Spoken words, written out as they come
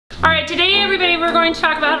All right, today everybody, we're going to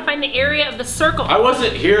talk about how to find the area of the circle. I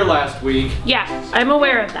wasn't here last week. Yeah, I'm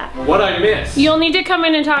aware of that. What I missed? You'll need to come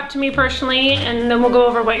in and talk to me personally, and then we'll go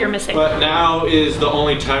over what you're missing. But now is the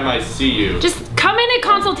only time I see you. Just come in at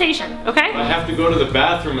consultation, okay? I have to go to the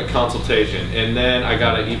bathroom at consultation, and then I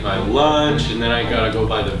gotta eat my lunch, and then I gotta go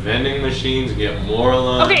by the vending machines and get more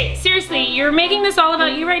lunch. Okay, seriously, you're making this all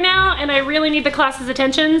about you right now, and I really need the class's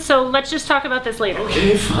attention, so let's just talk about this later.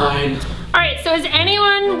 Okay, fine. All right, so has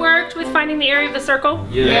anyone worked with finding the area of the circle?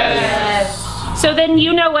 Yes. So then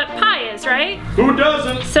you know what pi is, right? Who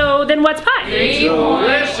doesn't? So then what's pi?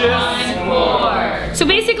 Delicious. So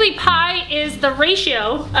basically pi is the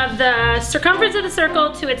ratio of the circumference of the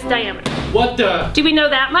circle to its diameter. What the? Do we know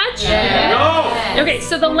that much? No! Okay,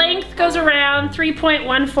 so the length goes around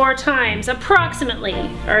 3.14 times, approximately.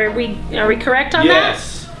 Are we correct on that?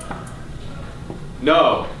 Yes.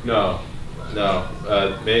 No.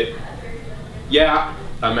 Yeah.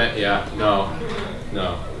 I meant yeah. No.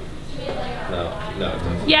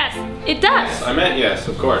 Yes, it does. I meant yes,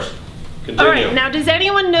 of course. Continue. All right, now does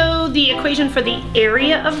anyone know the equation for the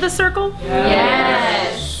area of the circle?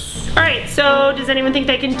 Yes. All right, so does anyone think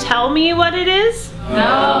they can tell me what it is?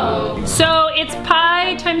 No. So it's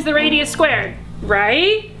pi times the radius squared,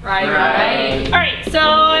 right? Right. All right,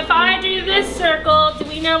 so if I do this circle, do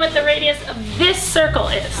we know what the radius of this circle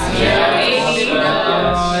is? I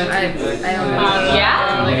don't know.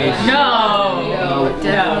 Yeah? No.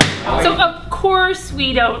 So of course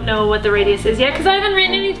we don't know what the radius is yet because I haven't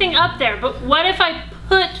written anything up there, but what if I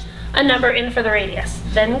put a number in for the radius?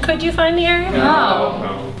 Then could you find the area?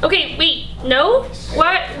 No. Okay, wait, no?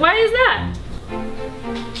 Why is that?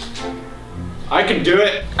 I can do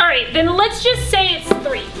it. All right, then let's just say it's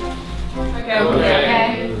 3.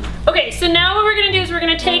 Okay. Okay, so now what we're gonna do is we're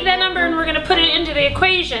gonna take that number and we're gonna put it into the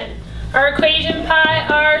equation. Our equation pi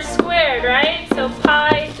r squared, right? So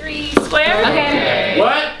pi 3 squared. Okay.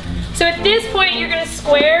 What? So at this point you're gonna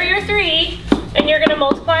square your 3 and you're gonna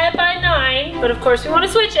multiply it by 9, but of course we wanna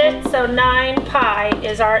switch it, so 9 pi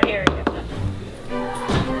is our area.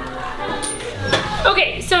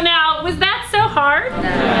 Okay, so now, was that so hard?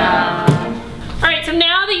 No. All right, so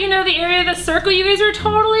now that you know the area of the circle, you guys are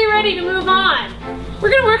totally ready to move on. We're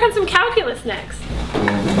gonna work on some calculus next.